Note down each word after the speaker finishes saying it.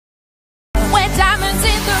diamonds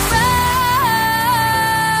in the rough.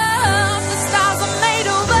 The stars are made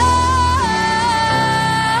of us.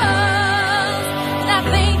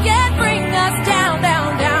 Nothing can bring us down, down,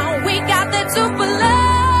 down. We got that super love.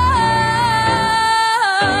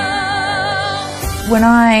 When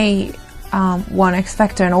I won X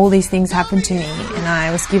Factor and all these things happened to me and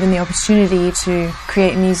I was given the opportunity to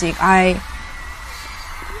create music, I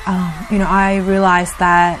realized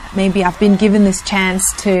that maybe I've been given this chance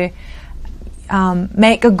to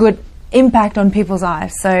make a good impact on people's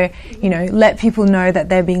lives. So, let people know that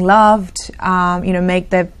they're being loved, make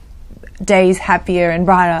their days happier and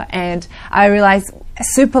brighter. And I realized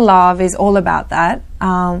Super Love is all about that.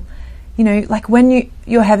 Like when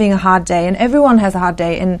you're having a hard day, and everyone has a hard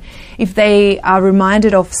day, and if they are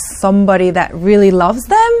reminded of somebody that really loves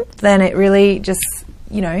them, then it really just,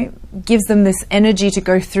 gives them this energy to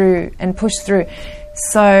go through and push through.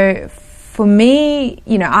 So for me,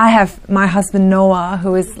 I have my husband Noah,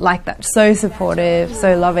 who is like that, so supportive,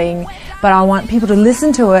 so loving, but I want people to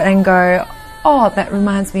listen to it and go, oh, that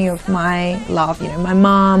reminds me of my love, my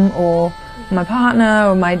mom or my partner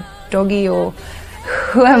or my doggy or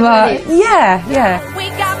whoever. Yeah. We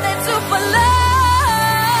got that super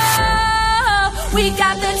love. We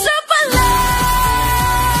got that